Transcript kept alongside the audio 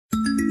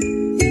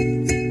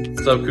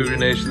What's up, Cougar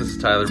Nation? This is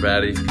Tyler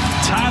Batty.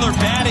 Tyler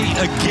Batty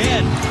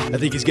again. I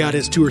think he's got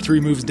his 2 or 3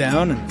 moves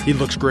down, and he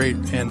looks great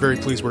and very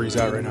pleased where he's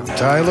at right now.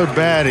 Tyler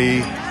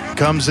Batty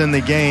comes in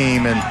the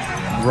game and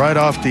right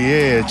off the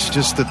edge,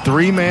 just the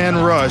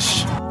 3-man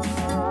rush.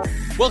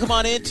 Welcome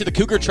on in to the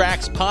Cougar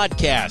Tracks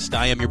podcast.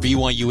 I am your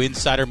BYU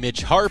insider,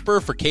 Mitch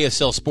Harper, for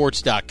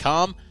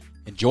KSLSports.com.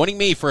 And joining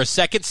me for a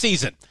second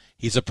season,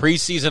 he's a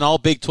preseason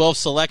All-Big 12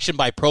 selection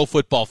by Pro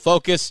Football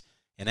Focus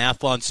and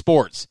Athlon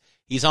Sports.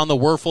 He's on the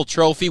Werfel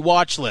Trophy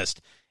watch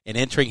list and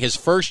entering his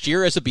first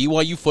year as a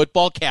BYU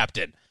football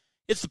captain.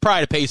 It's the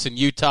pride of Payson,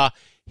 Utah.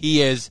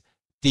 He is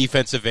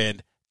defensive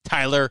end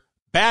Tyler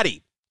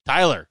Batty.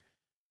 Tyler,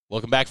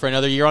 welcome back for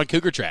another year on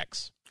Cougar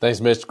Tracks.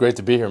 Thanks, Mitch. Great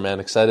to be here, man.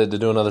 Excited to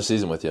do another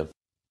season with you.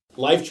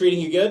 Life treating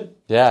you good?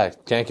 Yeah,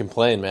 can't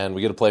complain, man.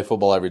 We get to play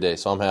football every day,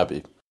 so I'm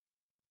happy.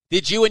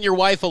 Did you and your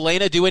wife,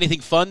 Elena, do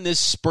anything fun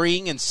this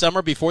spring and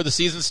summer before the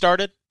season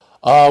started?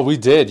 We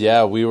did,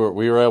 yeah. We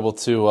were able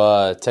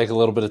to take a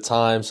little bit of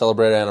time,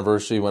 celebrate our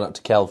anniversary, went up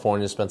to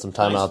California, spent some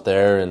time out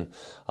there, and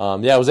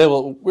we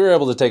were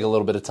able to take a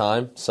little bit of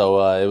time,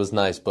 so it was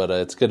nice, but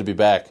it's good to be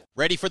back.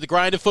 Ready for the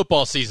grind of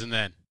football season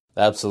then?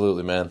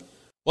 Absolutely, man.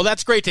 Well,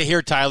 that's great to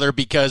hear, Tyler,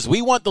 because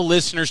we want the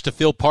listeners to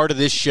feel part of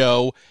this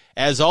show,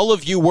 as all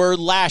of you were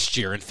last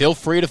year, and feel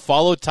free to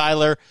follow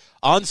Tyler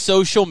on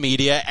social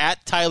media,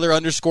 at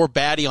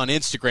Tyler_Batty on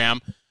Instagram.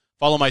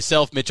 Follow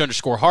myself,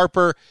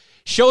 Mitch_Harper.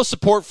 Show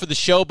support for the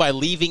show by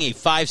leaving a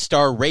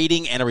 5-star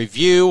rating and a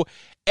review.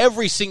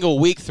 Every single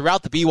week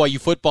throughout the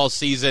BYU football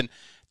season,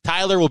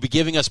 Tyler will be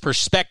giving us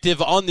perspective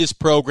on this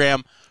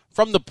program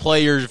from the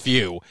player's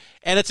view.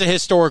 And it's a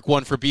historic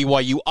one for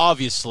BYU,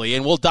 obviously,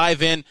 and we'll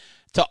dive in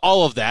to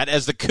all of that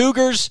as the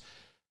Cougars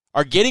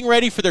are getting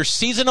ready for their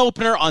season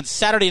opener on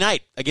Saturday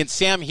night against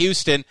Sam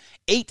Houston,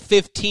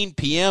 8:15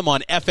 p.m.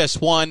 on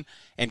FS1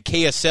 and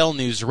KSL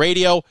News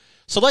Radio.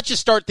 So let's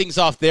just start things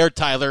off there,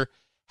 Tyler.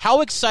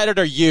 How excited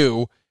are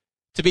you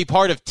to be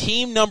part of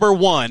team number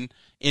 1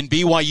 in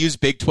BYU's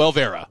Big 12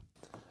 era?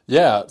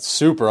 Yeah,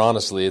 super,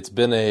 honestly. It's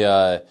been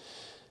a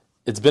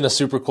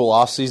super cool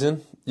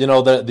offseason. You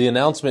know, the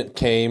announcement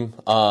came,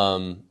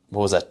 what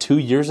was that, 2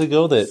 years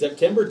ago?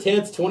 September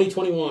 10th,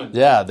 2021.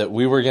 Yeah, that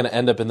we were going to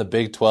end up in the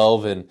Big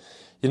 12. And,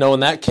 you know, when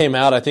that came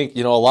out, I think,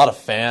 you know, a lot of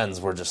fans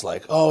were just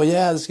like, oh,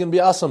 yeah, this is going to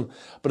be awesome.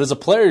 But as a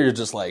player, you're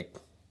just like,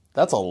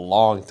 that's a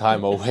long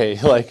time away.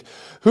 Like,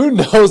 who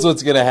knows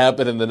what's going to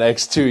happen in the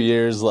next 2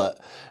 years?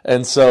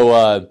 And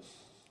so,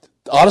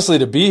 honestly,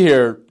 to be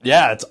here,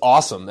 yeah, it's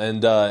awesome.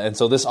 And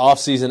so this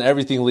offseason,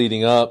 everything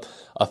leading up,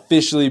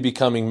 officially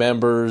becoming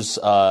members,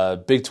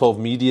 Big 12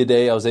 Media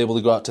Day, I was able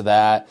to go out to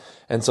that.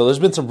 And so there's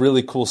been some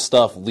really cool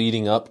stuff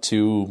leading up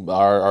to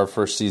our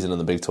first season in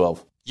the Big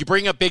 12. You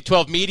bring up Big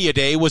 12 Media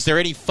Day. Was there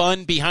any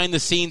fun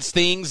behind-the-scenes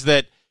things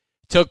that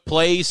took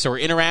place or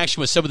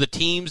interaction with some of the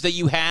teams that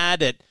you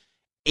had at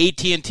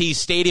AT&T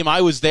Stadium? I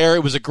was there.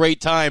 It was a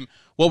great time.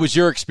 What was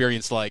your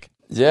experience like?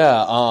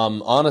 Yeah,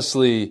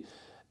 honestly,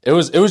 it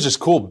was just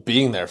cool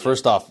being there.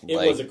 First off, it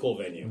was a cool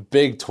venue.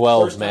 Big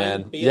 12, first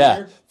man. Yeah,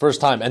 there?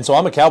 First time. And so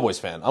I'm a Cowboys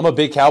fan. I'm a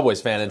big Cowboys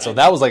fan, and so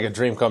that was like a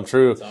dream come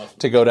true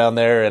to go down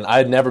there. And I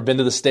had never been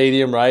to the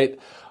stadium, right?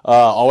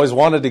 Always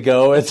wanted to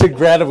go. It's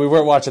granted we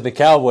weren't watching the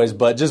Cowboys,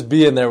 but just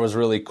being there was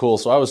really cool.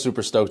 So I was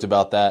super stoked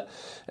about that.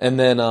 And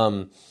then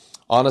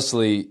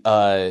honestly,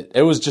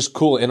 it was just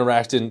cool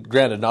interacting.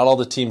 Granted, not all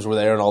the teams were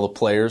there and all the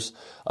players,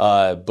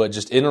 but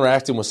just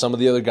interacting with some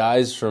of the other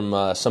guys from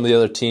some of the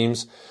other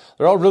teams.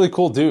 They're all really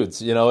cool dudes,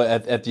 you know,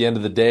 at the end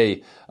of the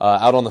day.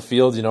 Out on the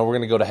field, you know, we're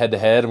going to go to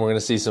head-to-head, and we're going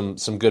to see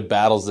some good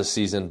battles this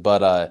season.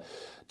 But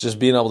just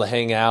being able to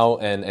hang out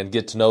and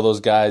get to know those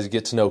guys,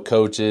 get to know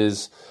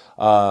coaches,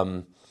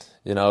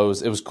 you know,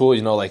 it was cool,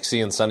 you know, like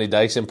seeing Sonny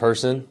Dykes in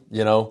person,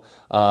 you know,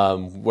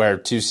 where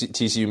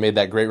TCU made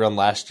that great run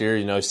last year.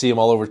 You know, see him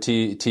all over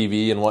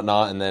TV and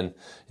whatnot, and then,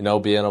 you know,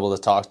 being able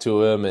to talk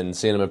to him and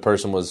seeing him in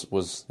person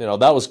was you know,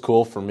 that was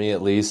cool for me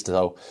at least.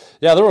 So,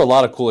 yeah, there were a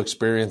lot of cool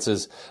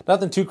experiences.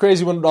 Nothing too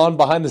crazy went on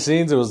behind the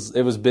scenes. It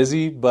was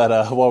busy,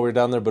 but while we were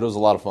down there, but it was a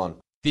lot of fun.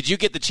 Did you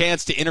get the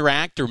chance to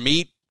interact or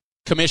meet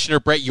Commissioner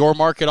Brett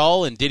Yormark at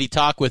all, and did he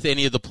talk with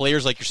any of the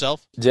players like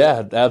yourself?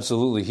 Yeah,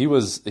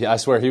 absolutely. I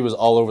swear he was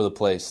all over the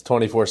place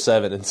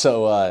 24/7. And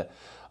so,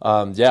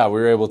 yeah, we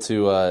were able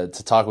to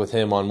talk with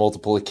him on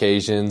multiple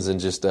occasions and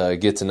just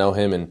get to know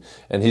him.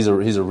 And he's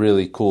a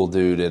really cool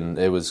dude, and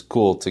it was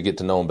cool to get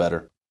to know him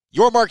better.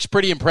 Yormark's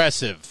pretty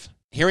impressive.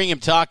 Hearing him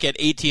talk at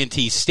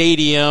AT&T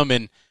Stadium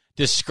and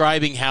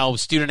describing how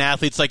student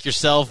athletes like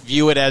yourself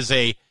view it as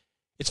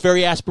it's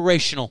very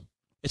aspirational.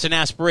 It's an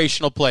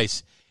aspirational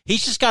place.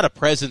 He's just got a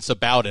presence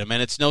about him,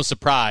 and it's no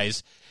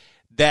surprise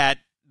that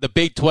the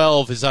Big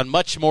 12 is on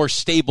much more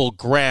stable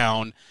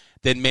ground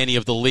than many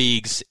of the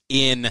leagues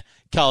in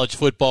college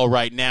football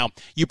right now.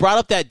 You brought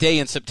up that day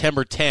in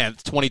September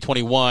 10th,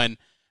 2021.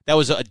 That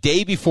was a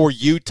day before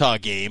Utah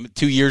game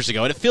 2 years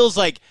ago, and it feels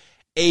like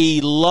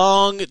a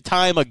long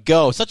time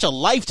ago, such a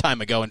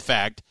lifetime ago, in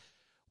fact.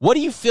 What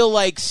do you feel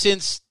like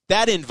since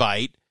that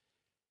invite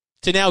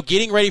to now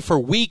getting ready for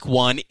week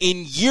 1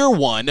 in year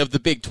 1 of the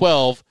Big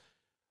 12?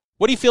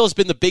 what do you feel has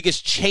been the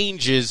biggest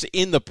changes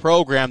in the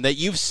program that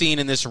you've seen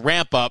in this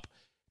ramp up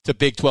to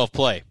Big 12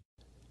 play?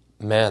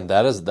 Man,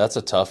 that's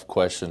a tough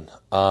question.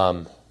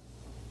 In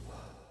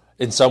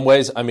some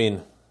ways, I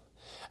mean,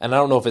 and I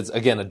don't know if it's,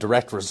 again, a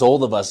direct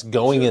result of us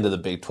going into the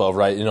Big 12,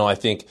 right? I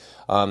think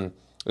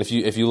if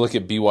you look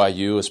at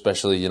BYU,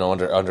 especially,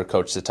 under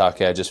Coach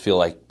Sitake, I just feel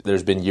like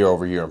there's been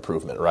year-over-year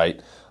improvement, right?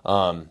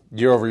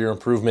 Year-over-year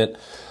improvement.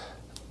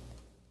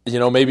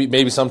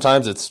 Maybe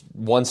sometimes it's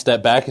one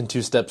step back and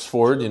two steps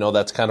forward.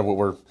 That's kind of what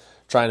we're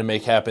trying to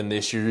make happen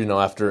this year.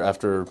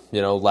 After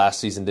last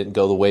season didn't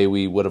go the way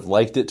we would have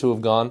liked it to have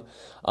gone.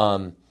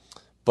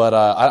 But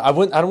I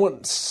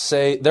wouldn't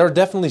say there are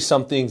definitely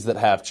some things that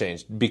have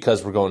changed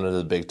because we're going into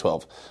the Big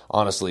 12.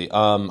 Honestly,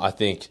 I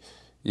think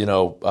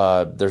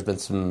there's been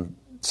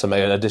some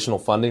additional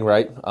funding,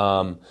 right?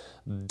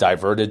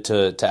 Diverted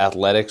to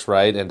athletics,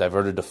 right, and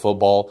diverted to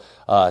football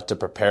to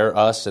prepare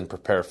us and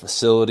prepare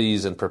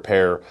facilities and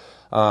prepare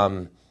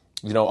a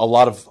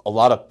lot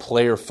of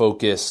player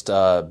focused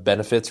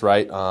benefits,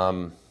 right?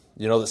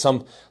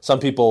 That some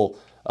people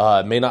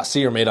may not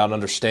see or may not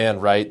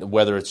understand, right?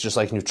 Whether it's just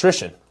like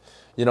nutrition.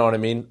 You know what I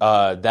mean?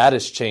 That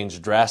has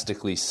changed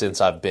drastically since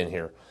I've been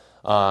here.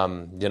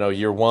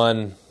 Year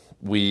one,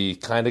 we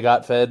kind of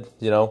got fed,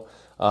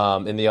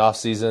 in the off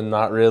season,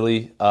 not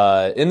really.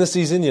 In the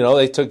season,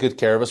 they took good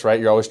care of us, right?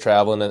 You're always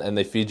traveling and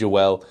they feed you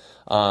well.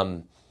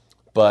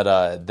 But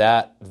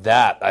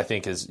that I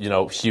think is,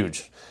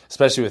 huge,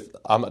 especially with,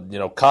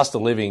 cost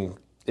of living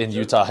in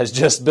Utah has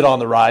just been on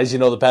the rise,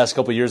 the past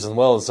couple of years as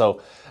well. And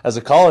so as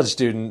a college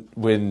student,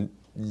 when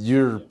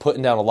you're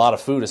putting down a lot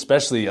of food,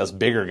 especially us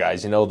bigger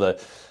guys, the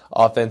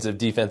offensive,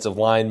 defensive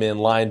linemen,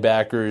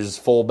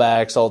 linebackers,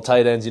 fullbacks, all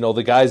tight ends,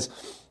 the guys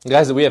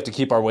that we have to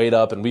keep our weight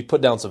up and we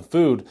put down some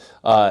food,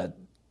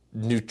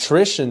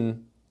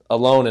 nutrition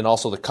alone and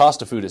also the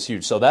cost of food is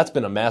huge. So that's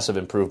been a massive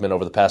improvement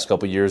over the past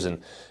couple of years.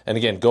 And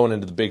again, going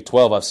into the Big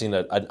 12, I've seen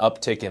an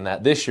uptick in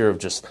that this year of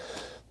just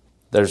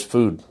there's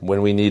food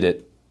when we need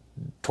it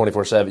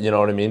 24/7, you know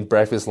what I mean?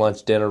 Breakfast,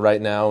 lunch, dinner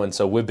right now. And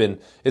so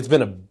it's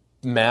been a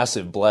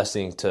massive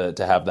blessing to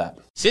have that.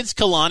 Since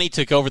Kalani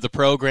took over the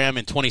program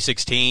in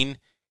 2016,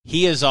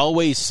 he has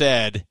always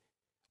said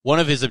one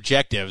of his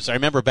objectives, I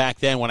remember back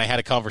then when I had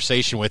a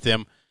conversation with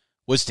him,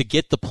 was to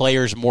get the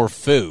players more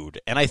food.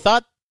 And I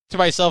thought to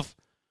myself,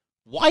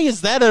 why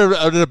is that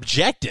an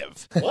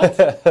objective?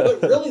 What?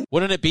 Really?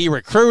 Wouldn't it be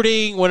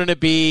recruiting? Wouldn't it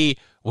be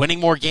winning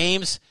more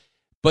games?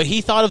 But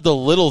he thought of the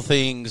little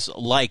things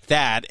like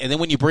that. And then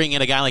when you bring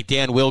in a guy like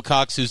Dan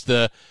Wilcox, who's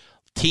the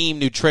team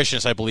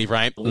nutritionist, I believe,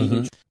 right?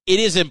 Mm-hmm. It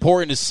is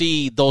important to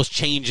see those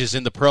changes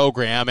in the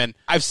program. And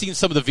I've seen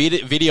some of the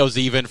videos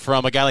even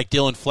from a guy like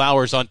Dylan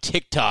Flowers on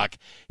TikTok.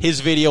 His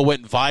video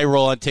went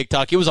viral on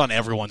TikTok. It was on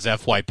everyone's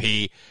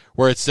FYP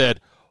where it said,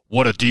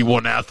 what a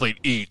D1 athlete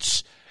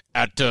eats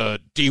at a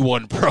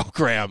D1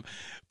 program.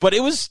 But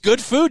it was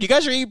good food. You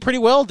guys are eating pretty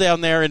well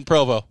down there in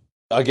Provo.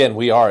 Again,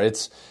 we are.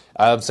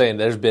 I'm saying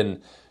there's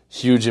been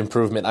huge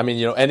improvement. I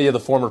mean, any of the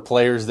former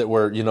players that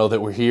were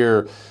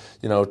here,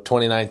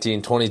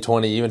 2019,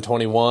 2020, even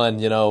 21,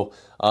 in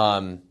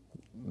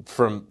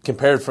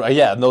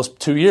those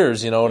 2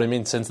 years, you know what I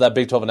mean, since that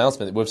Big 12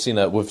 announcement, we've seen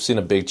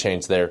a big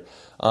change there.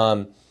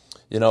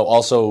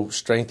 Also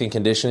strength and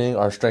conditioning,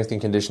 our strength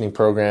and conditioning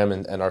program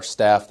and our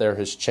staff there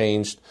has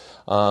changed.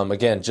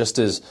 Again, just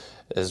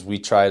as we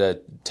try to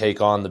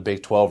take on the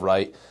Big 12,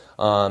 right?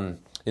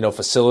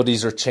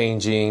 Facilities are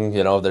changing.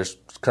 There's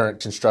current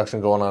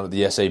construction going on at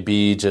the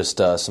SAB, just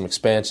some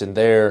expansion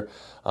there.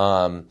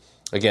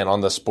 Again,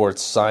 on the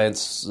sports science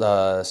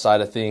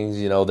side of things,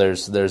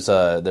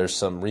 there's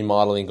some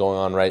remodeling going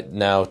on right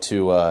now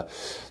to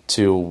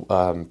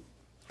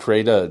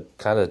create a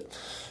kind of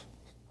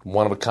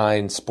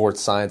one-of-a-kind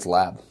sports science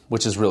lab,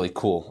 which is really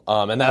cool.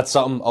 And that's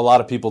something a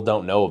lot of people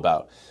don't know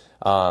about.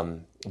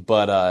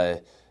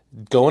 But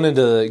going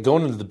into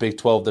the Big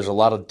 12, there's a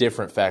lot of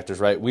different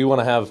factors, right? We want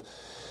to have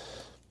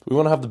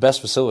the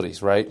best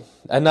facilities, right?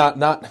 And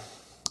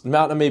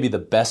not maybe the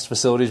best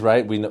facilities,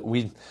 right? We're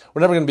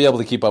never going to be able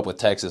to keep up with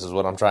Texas, is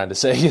what I'm trying to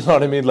say. You know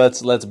what I mean?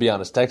 Let's be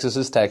honest. Texas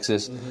is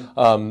Texas.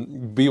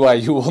 Mm-hmm.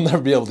 BYU will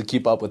never be able to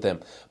keep up with them.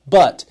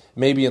 But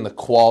maybe in the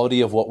quality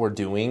of what we're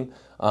doing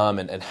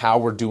and how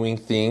we're doing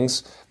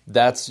things,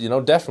 that's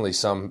definitely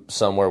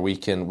somewhere we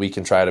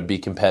can try to be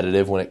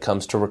competitive when it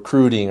comes to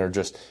recruiting or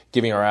just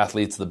giving our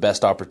athletes the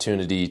best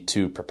opportunity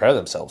to prepare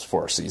themselves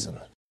for our season.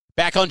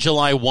 Back on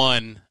July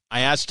 1, I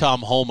asked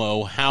Tom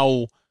Holmoe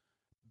how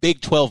Big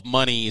 12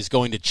 money is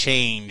going to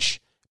change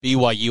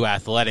BYU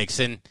athletics.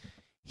 And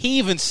he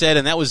even said,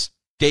 and that was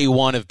day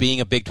one of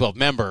being a Big 12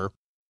 member,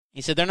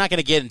 he said they're not going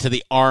to get into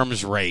the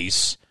arms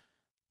race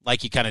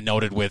like you kind of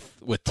noted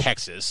with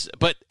Texas.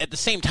 But at the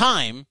same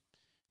time,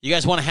 you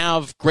guys want to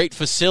have great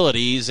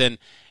facilities and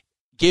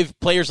give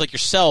players like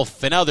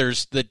yourself and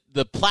others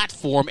the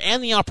platform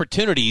and the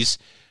opportunities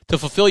to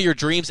fulfill your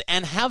dreams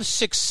and have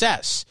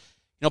success.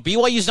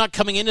 BYU's not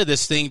coming into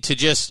this thing to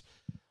just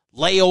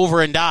lay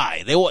over and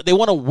die. They want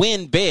to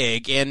win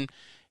big, and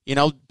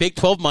Big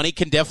 12 money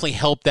can definitely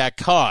help that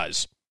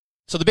cause.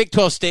 So the Big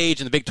 12 stage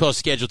and the Big 12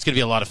 schedule, it's going to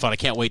be a lot of fun. I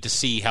can't wait to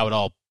see how it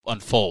all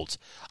unfolds.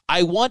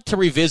 I want to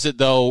revisit,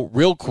 though,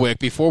 real quick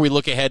before we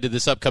look ahead to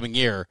this upcoming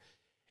year.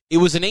 It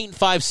was an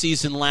 8-5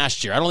 season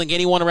last year. I don't think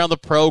anyone around the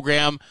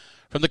program,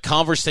 from the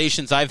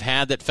conversations I've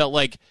had, that felt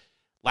like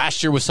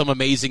last year was some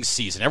amazing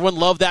season. Everyone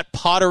loved that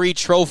Pottery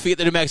Trophy at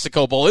the New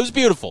Mexico Bowl. It was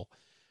beautiful.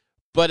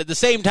 But at the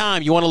same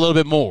time, you want a little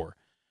bit more.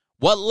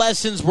 What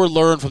lessons were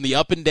learned from the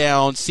up and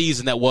down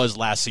season that was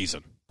last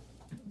season?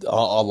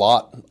 A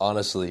lot,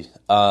 honestly.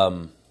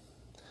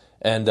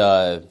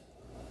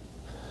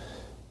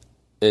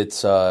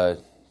 It's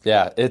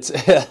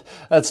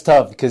that's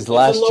tough because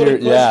last year,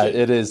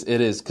 it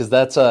is because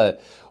that's I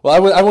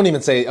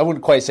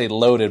wouldn't quite say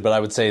loaded, but I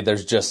would say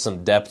there's just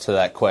some depth to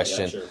that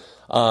question. Yeah,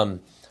 sure.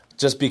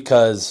 Just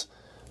because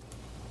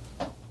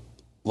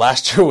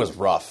last year was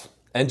rough,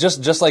 and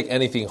just like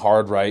anything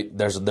hard, right?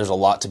 There's a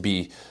lot to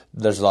be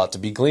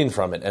gleaned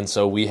from it, and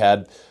so we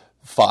had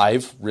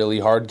 5 really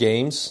hard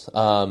games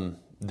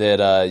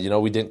that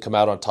we didn't come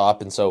out on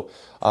top, and so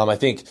I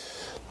think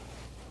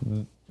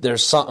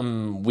there's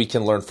something we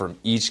can learn from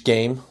each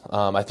game.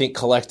 I think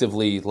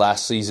collectively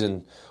last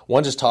season,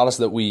 one just taught us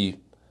that when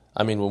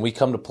we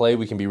come to play,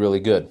 we can be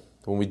really good.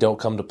 When we don't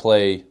come to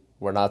play,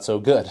 we're not so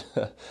good.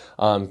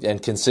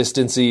 And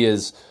consistency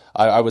is,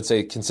 I would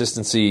say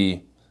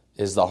consistency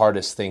is the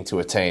hardest thing to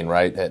attain,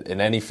 right? In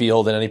any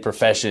field, in any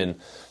profession,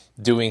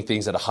 doing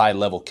things at a high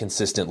level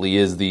consistently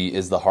is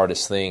the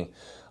hardest thing.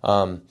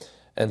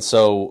 And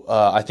so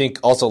I think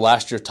also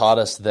last year taught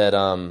us that,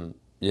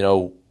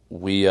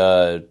 we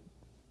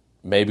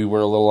maybe we're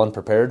a little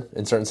unprepared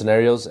in certain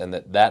scenarios, and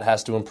that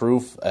has to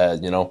improve.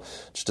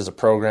 Just as a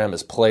program,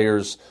 as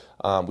players,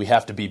 we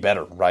have to be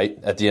better. Right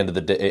at the end of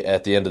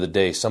the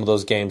day, some of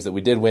those games that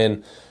we did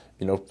win,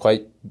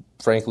 quite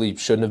frankly,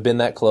 shouldn't have been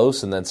that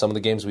close, and then some of the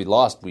games we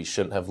lost, we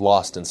shouldn't have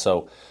lost. And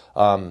so,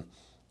 I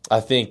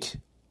think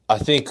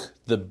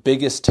the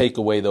biggest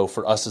takeaway though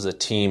for us as a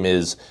team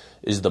is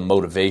the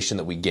motivation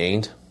that we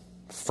gained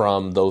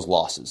from those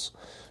losses.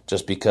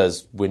 Just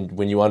because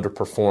when you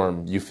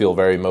underperform, you feel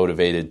very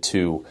motivated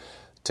to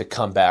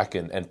come back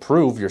and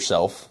prove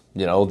yourself.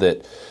 That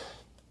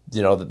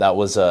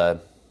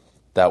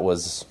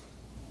was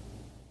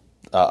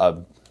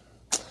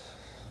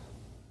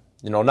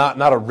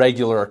not a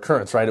regular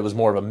occurrence, right? It was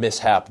more of a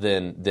mishap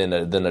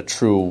than a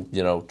true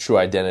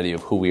identity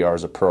of who we are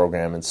as a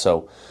program. And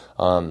so,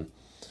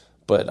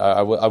 but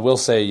I will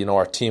say,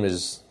 our team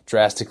is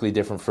drastically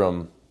different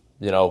from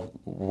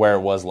where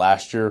it was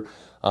last year.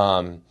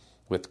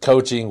 With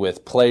coaching,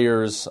 with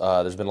players,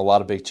 there's been a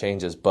lot of big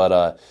changes,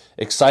 but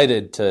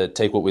excited to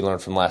take what we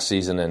learned from last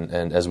season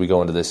and as we go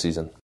into this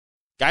season.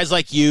 Guys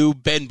like you,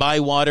 Ben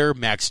Bywater,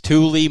 Max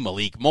Tooley,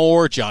 Malik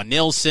Moore, John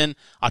Nilsson,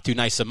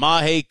 Atunai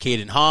Samahe,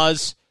 Caden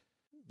Haas.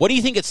 What do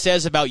you think it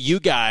says about you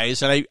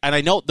guys? And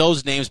I note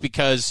those names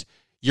because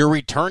you're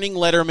returning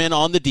letterman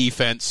on the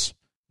defense.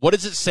 What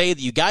does it say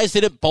that you guys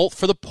didn't bolt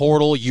for the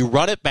portal, you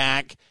run it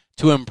back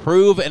to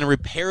improve and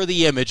repair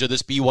the image of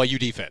this BYU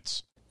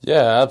defense?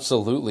 Yeah,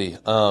 absolutely.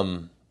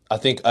 I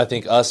think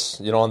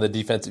us, on the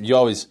defense, you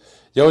always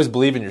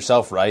believe in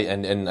yourself, right?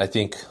 And I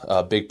think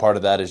a big part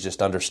of that is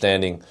just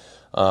understanding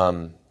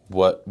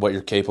what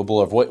you're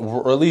capable of,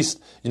 or at least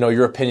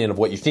your opinion of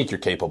what you think you're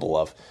capable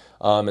of.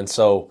 And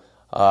so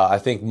I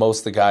think most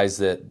of the guys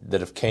that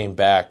have came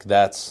back,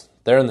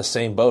 they're in the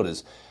same boat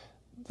as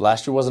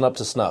last year. Wasn't up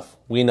to snuff.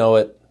 We know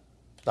it.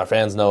 Our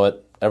fans know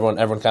it.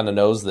 Everyone kind of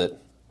knows that.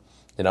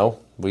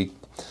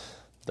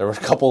 There were a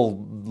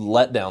couple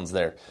letdowns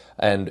there,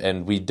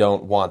 and we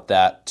don't want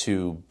that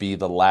to be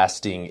the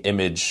lasting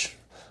image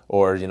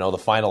or, the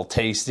final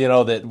taste,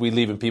 that we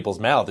leave in people's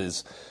mouth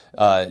is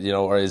that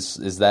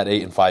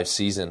 8-5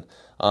 season.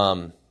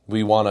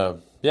 We want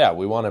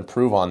to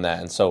improve on that.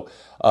 And so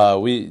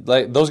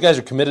those guys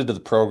are committed to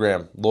the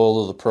program,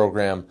 loyal to the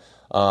program,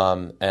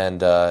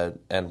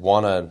 and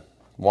want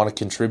to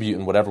contribute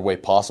in whatever way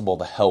possible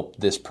to help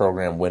this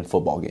program win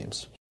football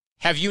games.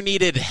 Have you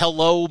needed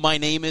hello, my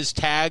name is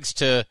tags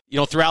to,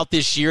 throughout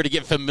this year to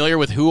get familiar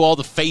with who all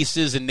the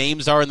faces and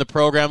names are in the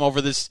program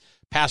over this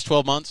past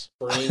 12 months?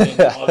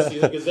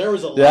 Because there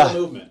was a lot of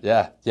movement.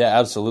 Yeah,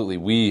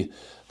 absolutely.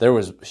 There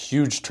was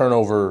huge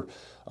turnover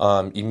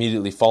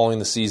immediately following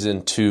the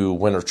season to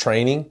winter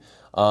training.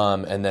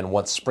 And then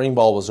once spring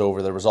ball was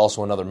over, there was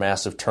also another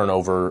massive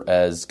turnover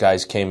as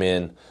guys came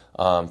in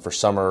for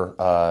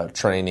summer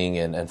training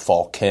and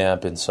fall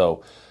camp. And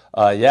so,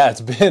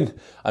 it's been,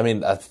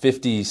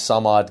 50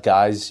 some odd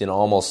guys,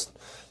 almost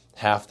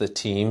half the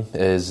team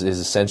is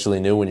essentially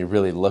new when you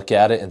really look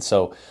at it. And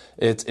so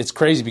it's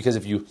crazy because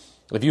if you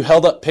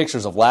held up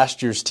pictures of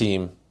last year's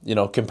team,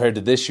 compared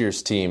to this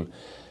year's team,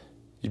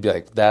 you'd be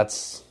like,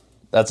 that's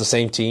the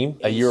same team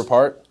a year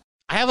apart.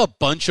 I have a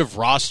bunch of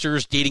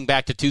rosters dating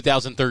back to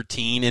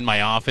 2013 in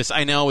my office.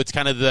 I know it's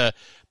kind of the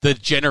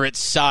degenerate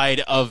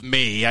side of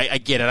me. I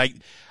get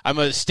it. I'm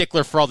a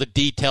stickler for all the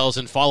details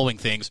and following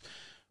things.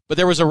 But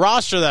there was a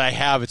roster that I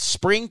have. It's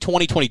spring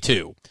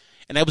 2022.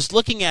 And I was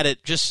looking at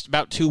it just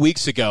about 2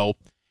 weeks ago.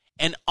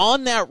 And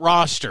on that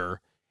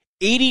roster,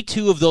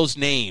 82 of those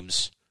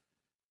names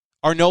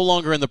are no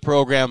longer in the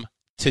program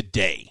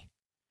today.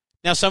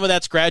 Now, some of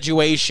that's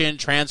graduation,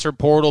 transfer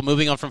portal,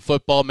 moving on from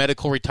football,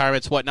 medical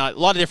retirements, whatnot, a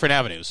lot of different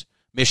avenues,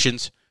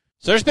 missions.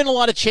 So there's been a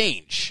lot of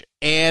change,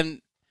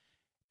 and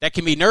that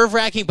can be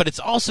nerve-wracking, but it's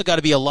also got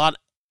to be a lot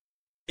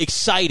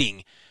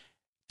exciting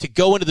to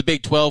go into the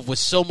Big 12 with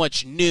so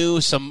much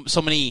new,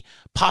 so many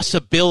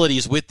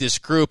possibilities with this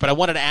group. And I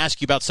wanted to ask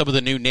you about some of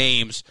the new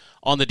names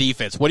on the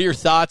defense. What are your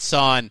thoughts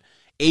on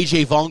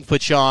A.J.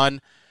 Vongphachon,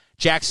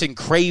 Jackson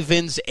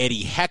Cravens,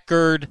 Eddie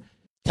Heckard?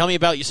 Tell me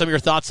about some of your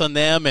thoughts on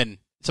them and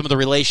some of the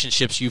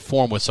relationships you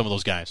form with some of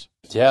those guys.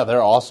 Yeah,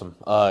 they're awesome.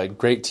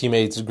 Great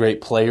teammates,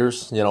 great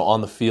players, on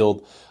the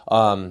field.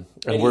 And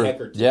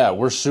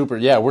we're super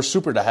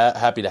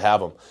happy to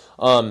have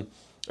them.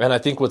 And I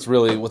think what's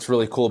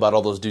really cool about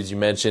all those dudes you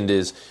mentioned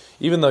is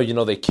even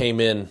though they came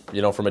in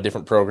from a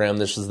different program,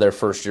 this is their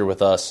first year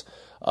with us.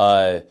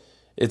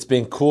 It's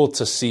been cool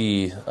to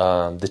see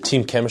the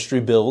team chemistry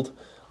build,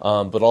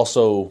 but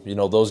also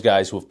those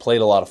guys who have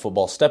played a lot of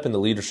football step into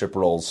leadership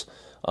roles,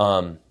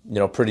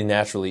 pretty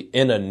naturally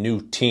in a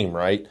new team,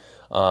 right?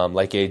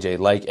 Like AJ,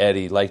 like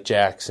Eddie, like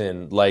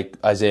Jackson, like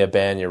Isaiah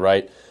Banya,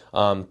 right?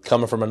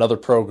 Coming from another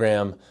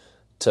program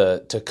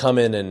to come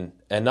in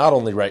and not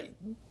only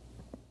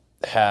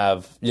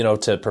have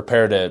to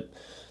prepare to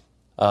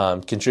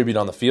contribute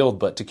on the field,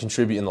 but to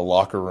contribute in the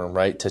locker room,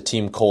 right? To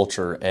team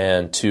culture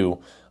and to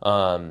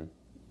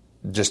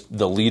just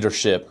the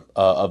leadership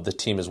of the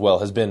team as well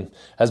has been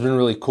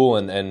really cool,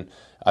 and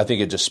I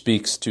think it just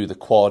speaks to the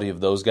quality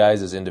of those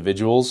guys as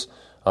individuals.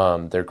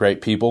 They're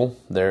great people.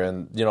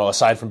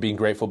 Aside from being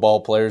great football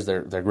players,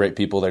 they're great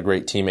people. They're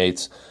great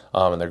teammates,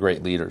 and they're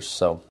great leaders.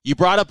 So you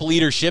brought up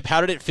leadership.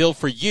 How did it feel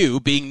for you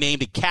being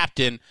named a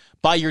captain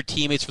by your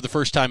teammates for the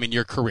first time in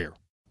your career?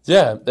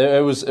 Yeah,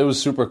 it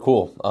was super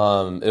cool.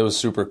 It was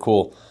super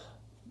cool.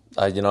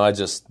 We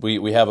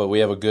have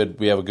a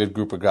good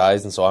group of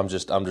guys, and so I'm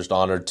just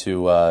honored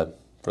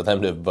for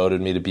them to have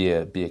voted me to be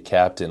a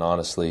captain.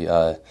 Honestly,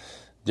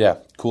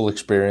 cool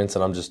experience,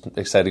 and I'm just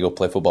excited to go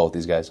play football with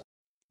these guys.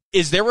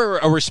 Is there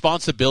a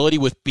responsibility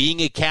with being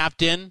a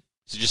captain?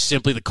 Is it just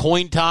simply the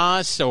coin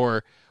toss,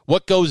 or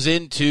what goes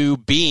into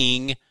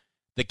being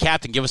the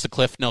captain? Give us the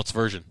Cliff Notes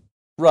version.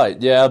 Right.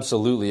 Yeah,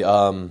 absolutely.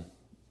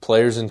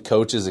 Players and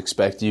coaches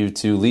expect you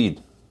to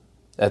lead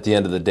at the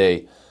end of the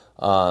day.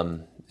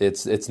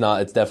 It's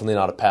definitely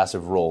not a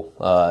passive role.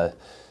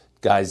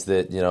 Guys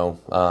that,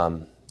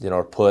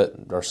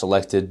 are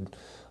selected,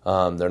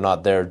 they're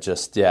not there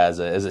just as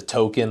a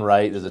token,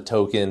 right? As a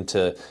token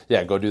to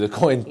go do the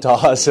coin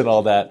toss and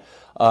all that.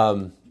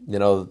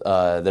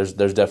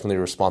 There's definitely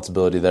a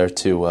responsibility there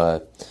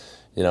to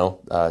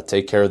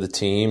take care of the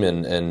team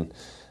and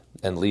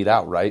lead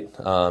out, right?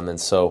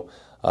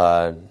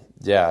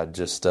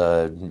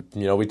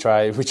 We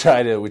try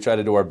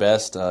to do our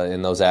best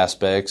in those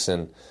aspects,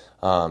 and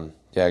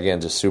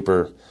again, just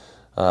super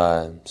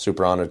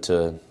honored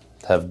to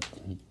have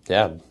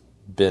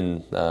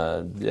been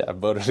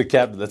voted a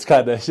captain. That's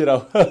kind of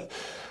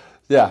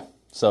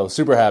so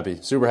super happy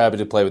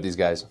to play with these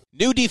guys.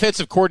 New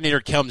defensive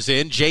coordinator comes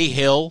in, Jay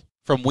Hill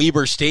from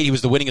Weber State. He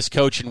was the winningest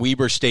coach in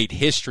Weber State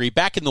history.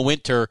 Back in the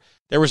winter,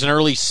 there was an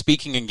early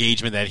speaking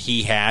engagement that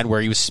he had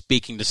where he was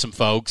speaking to some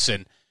folks,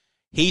 and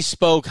he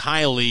spoke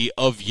highly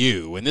of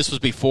you, and this was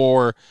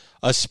before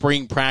a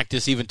spring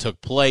practice even took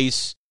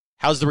place.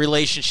 How's the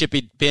relationship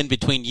been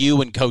between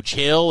you and Coach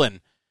Hill, and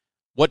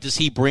what does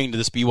he bring to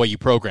this BYU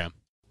program?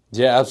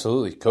 Yeah,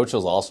 absolutely. Coach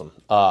Hill's awesome.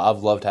 I've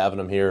loved having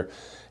him here.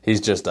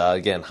 He's just,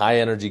 again,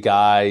 high-energy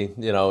guy,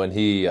 and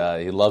he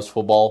loves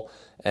football,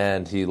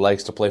 and he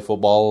likes to play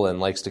football and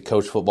likes to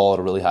coach football at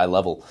a really high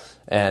level,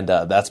 and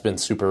that's been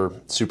super,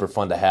 super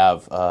fun to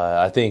have.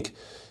 I think,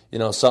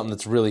 something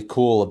that's really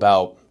cool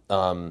about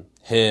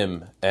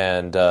him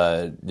and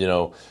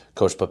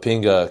Coach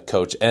Papinga,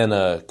 Coach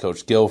Enna,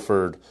 Coach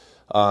Guilford,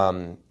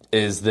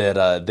 is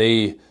that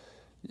they,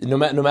 no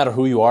matter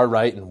who you are,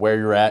 right, and where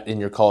you're at in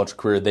your college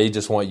career, they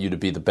just want you to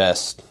be the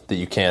best that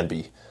you can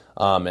be,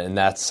 and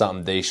that's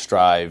something they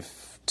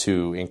strive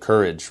to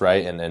encourage,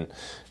 right, and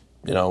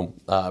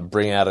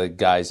bring out of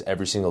guys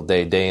every single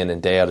day in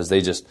and day out, is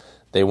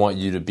they want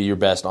you to be your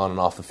best on and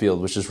off the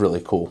field, which is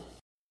really cool.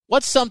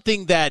 What's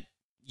something that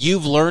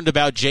you've learned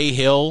about Jay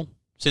Hill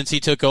since he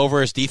took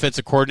over as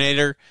defensive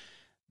coordinator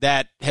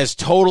that has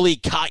totally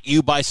caught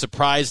you by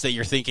surprise that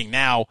you're thinking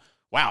now,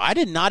 wow, I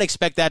did not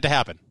expect that to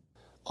happen?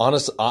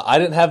 Honestly, I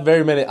didn't have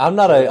very many. I'm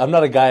not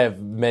a guy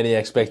of many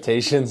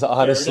expectations,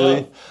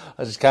 honestly.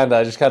 I just kind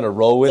of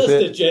roll with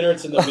it.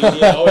 Degenerates in the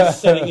media always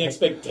setting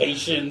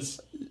expectations.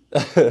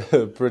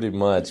 Pretty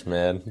much,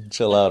 man.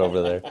 Chill out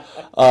over there.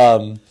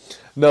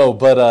 No,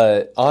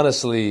 but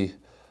honestly,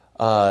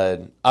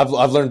 I've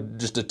learned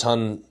just a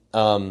ton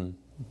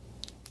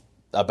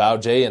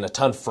about Jay and a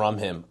ton from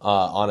him.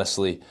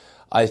 Honestly,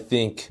 I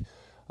think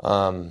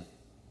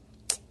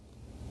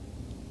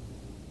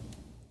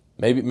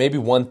maybe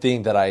one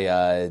thing that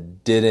I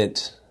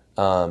didn't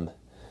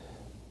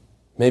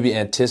maybe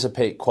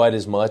anticipate quite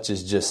as much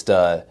is just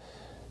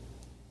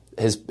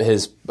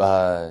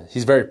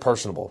he's very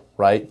personable,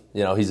 right?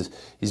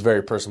 He's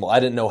very personable. I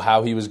didn't know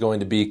how he was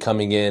going to be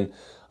coming in.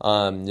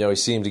 He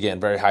seemed, again,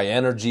 very high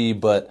energy,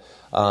 but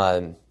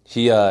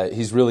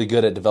he's really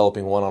good at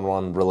developing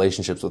one-on-one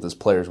relationships with his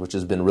players, which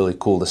has been really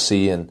cool to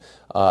see, and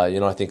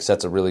I think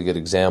sets a really good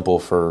example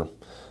for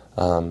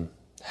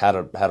how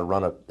to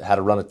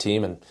run a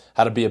team and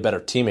how to be a better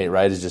teammate,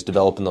 right? Is just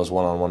developing those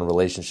one-on-one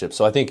relationships.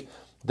 So I think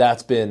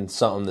that's been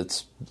something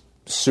that's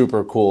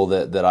super cool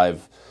that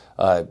I've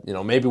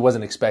maybe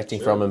wasn't expecting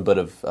from him, but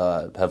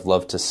have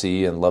loved to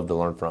see and loved to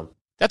learn from.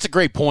 That's a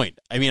great point.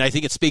 I mean, I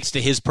think it speaks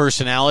to his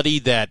personality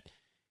that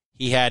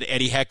he had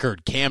Eddie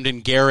Heckard, Camden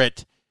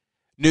Garrett,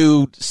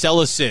 knew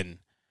Sellison,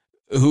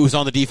 who's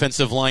on the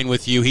defensive line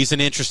with you. He's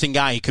an interesting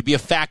guy. He could be a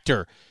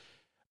factor.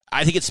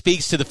 I think it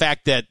speaks to the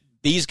fact that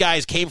these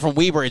guys came from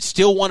Weber and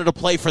still wanted to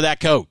play for that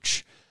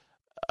coach.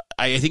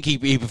 I think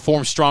he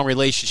formed strong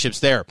relationships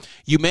there.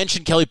 You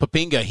mentioned Kelly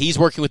Papinga. He's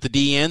working with the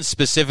DNs,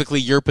 specifically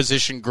your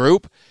position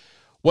group.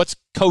 What's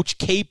Coach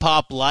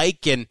K-Pop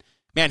like? And,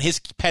 man, his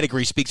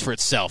pedigree speaks for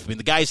itself. I mean,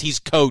 the guys he's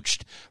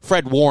coached,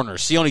 Fred Warner,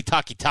 Sione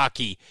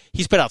Takitaki,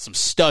 he's put out some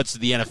studs to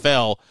the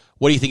NFL.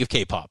 What do you think of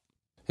K-Pop?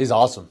 He's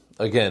awesome.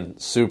 Again,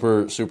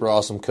 super, super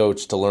awesome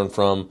coach to learn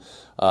from,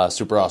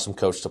 super awesome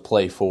coach to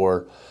play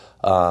for,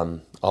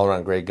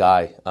 all-around great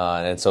guy.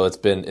 And so it's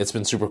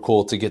been super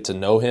cool to get to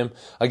know him.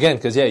 Again,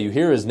 because, you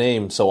hear his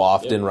name so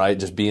often, right,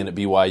 just being at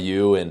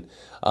BYU and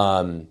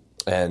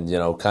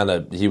kind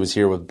of he was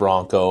here with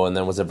Bronco and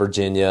then was at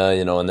Virginia,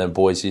 and then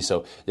Boise.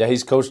 So,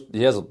 he's coached.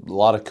 He has a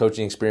lot of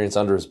coaching experience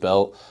under his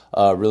belt,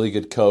 really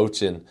good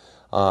coach. And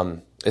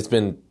it's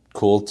been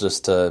cool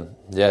just to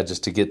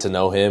get to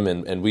know him.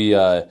 And we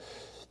get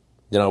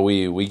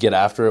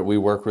after it. We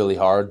work really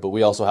hard, but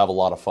we also have a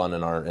lot of fun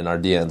in our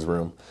DN's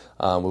room.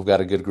 We've got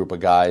a good group of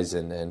guys,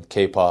 and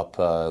K-Pop,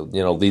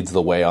 leads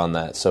the way on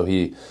that. So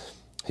he's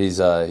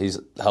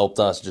helped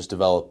us just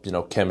develop,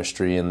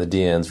 chemistry in the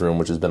DN's room,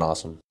 which has been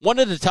awesome.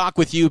 Wanted to talk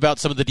with you about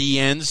some of the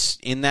DNs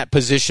in that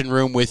position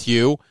room with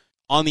you.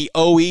 On the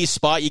OE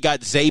spot, you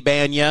got Zay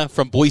Banya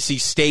from Boise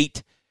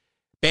State.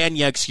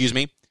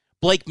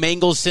 Blake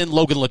Mangelson,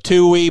 Logan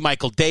Latui,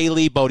 Michael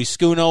Daly, Bodie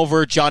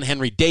Schoonover, John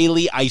Henry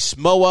Daly, Ice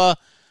Moa.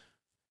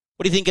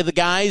 What do you think of the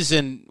guys,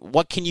 and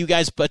what can you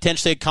guys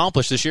potentially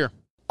accomplish this year?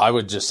 I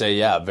would just say,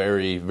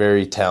 very,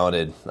 very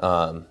talented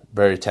room.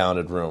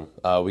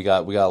 We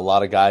got a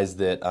lot of guys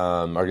that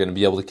are going to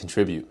be able to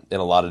contribute in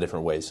a lot of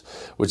different ways,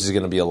 which is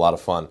going to be a lot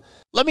of fun.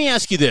 Let me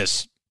ask you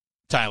this,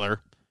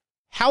 Tyler.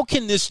 How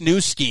can this new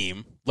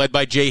scheme, led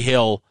by Jay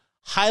Hill,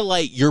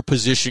 highlight your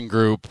position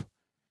group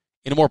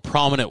in a more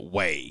prominent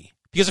way?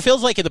 Because it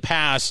feels like in the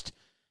past,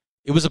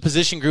 it was a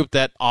position group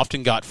that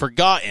often got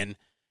forgotten.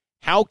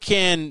 How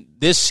can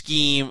this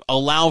scheme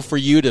allow for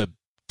you to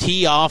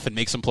tee off and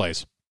make some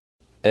plays?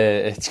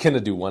 It's going to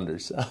do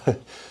wonders.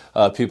 People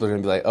are going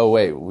to be like, "Oh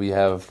wait, we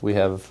have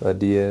a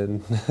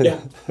DN,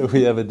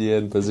 we have a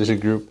DN position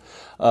group."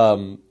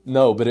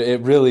 No, but it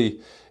really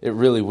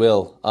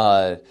will.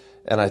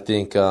 And I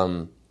think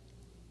like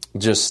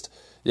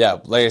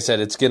I said,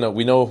 it's gonna.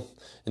 We know,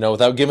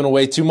 without giving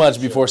away too much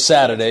before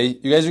Saturday,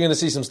 you guys are going to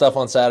see some stuff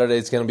on Saturday.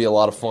 It's going to be a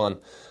lot of fun.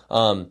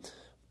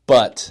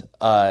 But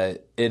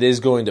it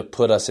is going to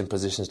put us in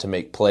positions to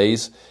make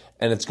plays,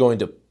 and it's going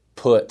to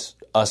put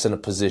us in a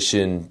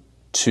position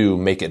to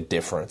make a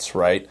difference,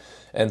 right?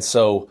 And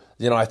so,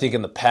 I think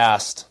in the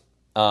past,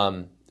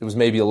 it was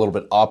maybe a little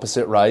bit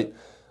opposite, right?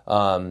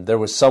 There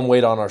was some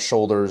weight on our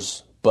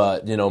shoulders,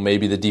 but,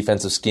 maybe the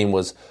defensive scheme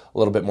was a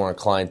little bit more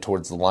inclined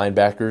towards the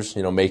linebackers,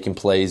 making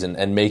plays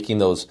and making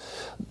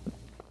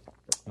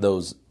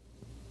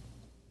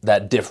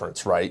that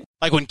difference, right?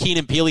 Like when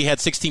Keenan Peely had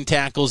 16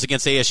 tackles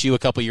against ASU a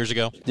couple years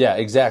ago. Yeah,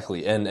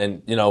 exactly.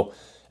 And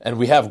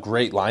we have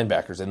great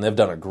linebackers, and they've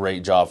done a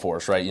great job for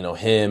us, right?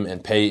 Him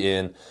and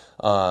Peyton,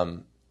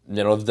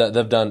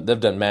 they've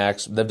done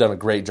Max, they've done a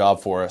great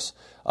job for us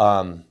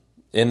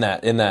in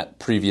that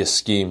previous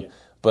scheme.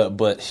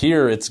 But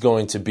here it's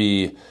going to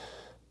be,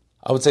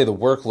 I would say the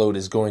workload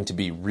is going to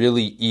be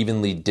really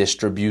evenly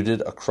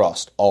distributed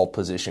across all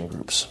position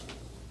groups.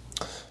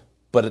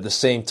 But at the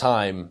same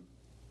time,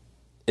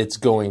 it's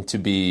going to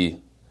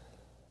be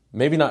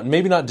maybe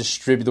not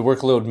distributed. The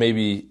workload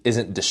maybe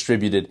isn't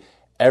distributed.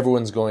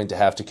 Everyone's going to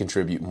have to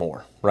contribute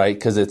more, right?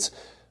 Because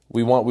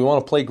we want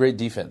to play great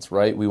defense,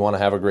 right? We want to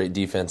have a great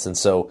defense, and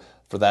so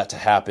for that to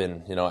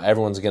happen,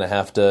 everyone's going to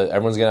have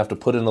to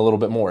put in a little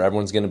bit more.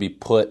 Everyone's going to be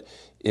put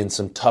in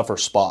some tougher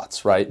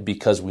spots, right?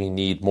 Because we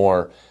need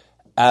more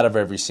out of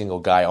every single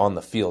guy on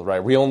the field,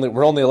 right? We're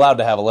only allowed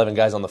to have 11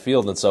 guys on the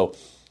field, and so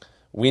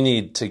we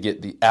need to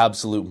get the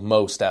absolute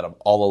most out of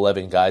all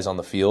 11 guys on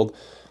the field,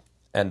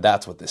 and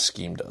that's what this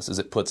scheme does, is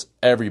it puts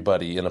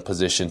everybody in a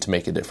position to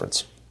make a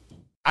difference.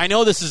 I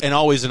know this is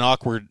always an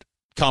awkward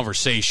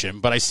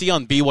conversation, but I see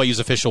on BYU's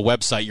official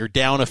website you're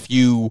down a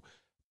few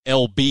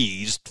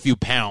lbs, a few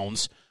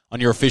pounds on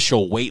your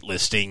official weight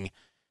listing.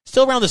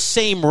 Still around the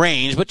same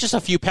range, but just a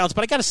few pounds.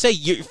 But I got to say,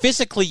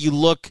 physically you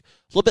look a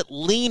little bit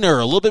leaner,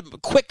 a little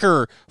bit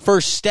quicker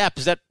first step.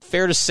 Is that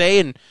fair to say?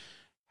 And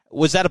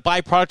Was that a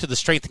byproduct of the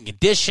strength and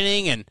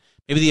conditioning and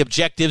maybe the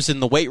objectives in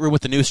the weight room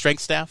with the new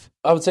strength staff?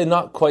 I would say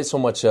not quite so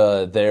much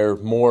there,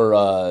 more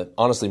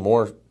honestly,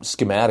 more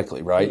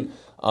schematically, right?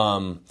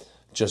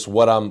 Just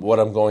what I'm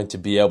going to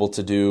be able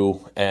to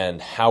do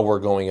and how we're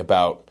going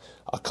about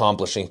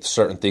accomplishing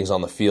certain things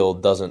on the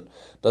field doesn't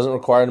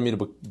require me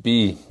to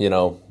be,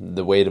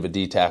 the weight of a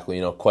D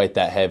tackle, quite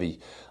that heavy.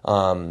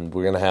 We're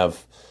going to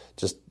have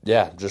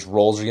just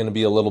roles are going to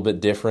be a little bit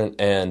different.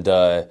 And,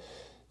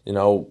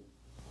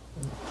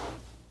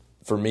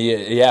 for me,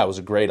 it was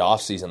a great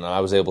offseason. I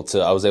was able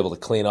to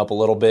clean up a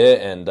little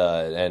bit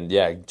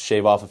and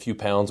shave off a few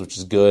pounds, which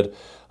is good.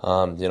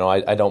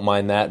 I don't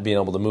mind that, being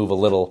able to move a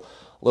little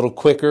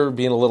quicker,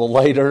 being a little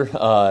lighter.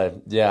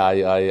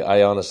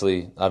 I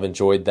honestly, I've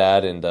enjoyed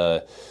that.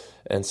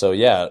 And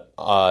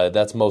so,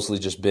 that's mostly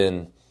just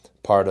been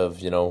part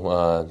of,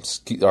 our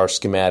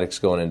schematics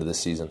going into this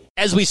season.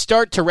 As we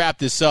start to wrap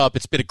this up,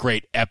 it's been a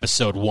great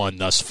episode 1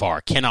 thus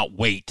far. Cannot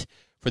wait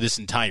for this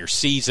entire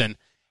season.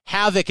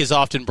 Havoc is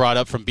often brought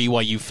up from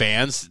BYU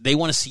fans. They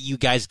want to see you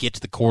guys get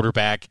to the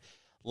quarterback.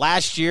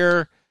 Last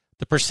year,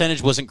 the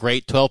percentage wasn't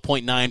great,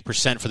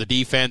 12.9% for the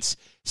defense,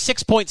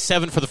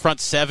 6.7% for the front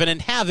seven.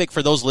 And Havoc,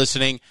 for those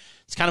listening,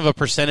 it's kind of a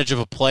percentage of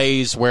a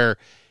plays where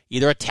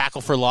either a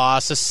tackle for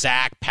loss, a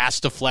sack, pass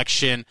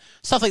deflection,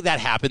 stuff like that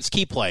happens,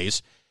 key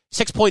plays.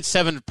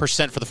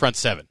 6.7% for the front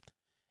seven.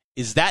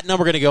 Is that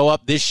number going to go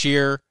up this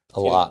year? A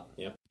lot.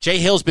 Yeah. Jay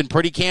Hill's been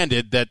pretty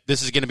candid that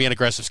this is going to be an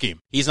aggressive scheme.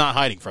 He's not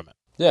hiding from it.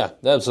 Yeah,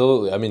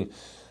 absolutely. I mean,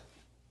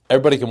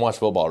 everybody can watch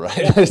football, right?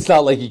 It's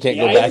not like you can't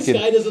go back and.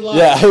 Doesn't lie.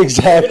 Yeah,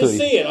 exactly. You're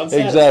gonna see it on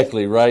Saturday.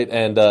 Exactly, right.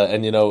 And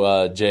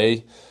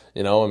Jay,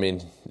 he's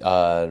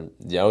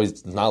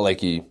not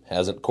like he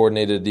hasn't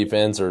coordinated a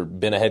defense or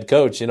been a head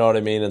coach. You know what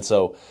I mean? And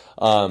so,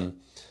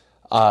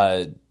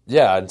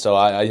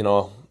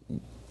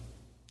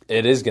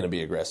 it is going to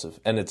be aggressive,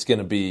 and it's going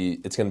to be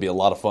a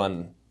lot of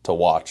fun to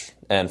watch,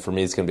 and for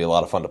me, it's going to be a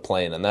lot of fun to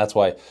play in, and that's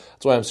why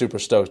I'm super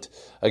stoked.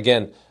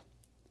 Again,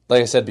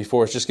 like I said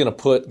before, it's just going to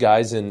put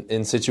guys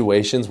in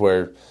situations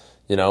where,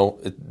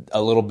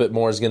 a little bit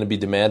more is going to be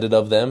demanded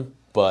of them,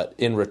 but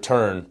in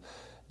return,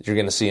 you're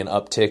going to see an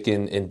uptick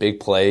in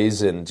big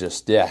plays and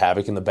just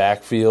havoc in the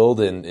backfield,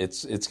 and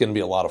it's going to be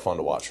a lot of fun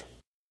to watch.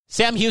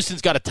 Sam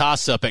Houston's got a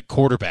toss-up at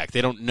quarterback.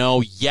 They don't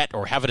know yet,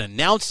 or haven't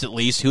announced at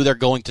least, who they're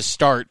going to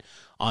start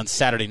on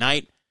Saturday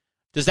night.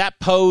 Does that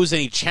pose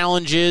any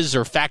challenges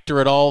or factor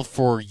at all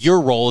for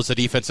your role as a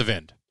defensive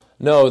end?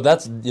 No,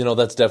 that's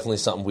definitely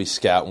something we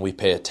scout and we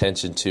pay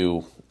attention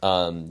to.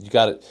 You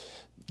got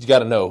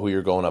to know who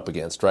you're going up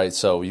against, right?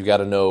 So you got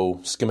to know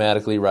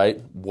schematically,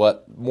 right,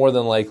 what more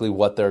than likely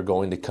what they're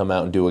going to come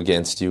out and do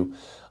against you,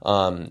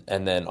 and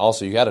then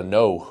also you got to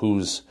know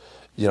who's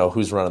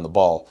running the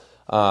ball.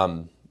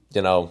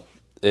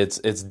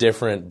 It's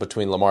different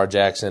between Lamar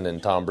Jackson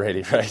and Tom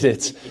Brady, right?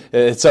 It's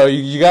so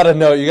you got to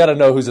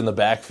know who's in the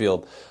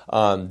backfield,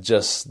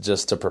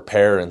 just to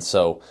prepare. And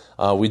so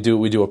we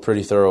do a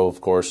pretty thorough,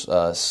 of course,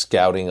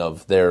 scouting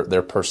of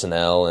their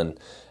personnel,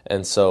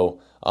 and so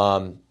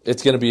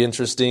it's going to be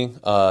interesting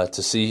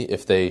to see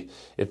if they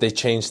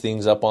change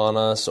things up on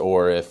us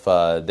or if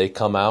they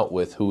come out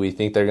with who we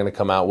think they're going to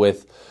come out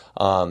with.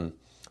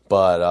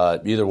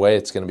 But either way,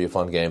 it's going to be a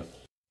fun game.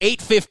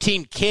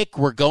 8:15 kick.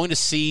 We're going to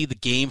see the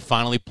game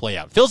finally play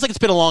out. Feels like it's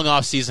been a long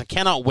offseason.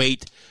 Cannot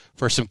wait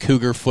for some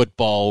Cougar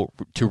football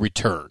to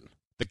return.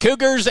 The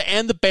Cougars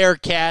and the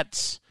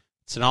Bearcats.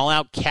 It's an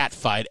all-out cat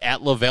fight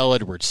at Lavelle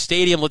Edwards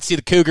Stadium. Let's see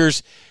the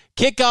Cougars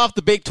kick off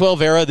the Big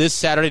 12 era this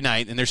Saturday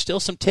night. And there's still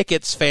some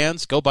tickets,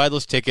 fans. Go buy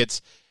those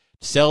tickets.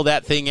 Sell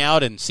that thing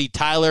out and see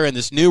Tyler and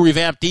this new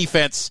revamped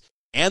defense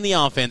and the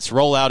offense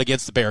roll out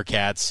against the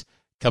Bearcats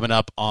coming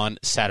up on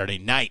Saturday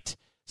night.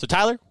 So,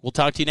 Tyler, we'll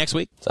talk to you next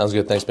week. Sounds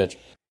good. Thanks, Mitch.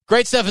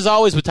 Great stuff as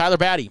always with Tyler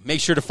Batty. Make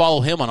sure to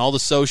follow him on all the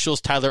socials,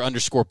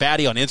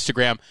 Tyler_Batty on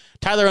Instagram,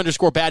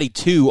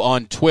 Tyler_Batty2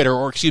 on Twitter,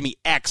 or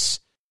X.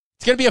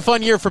 It's going to be a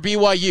fun year for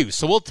BYU,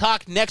 so we'll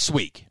talk next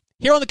week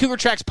here on the Cougar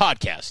Tracks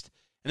podcast.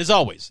 And as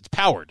always, it's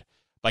powered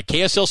by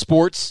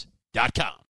KSLSports.com.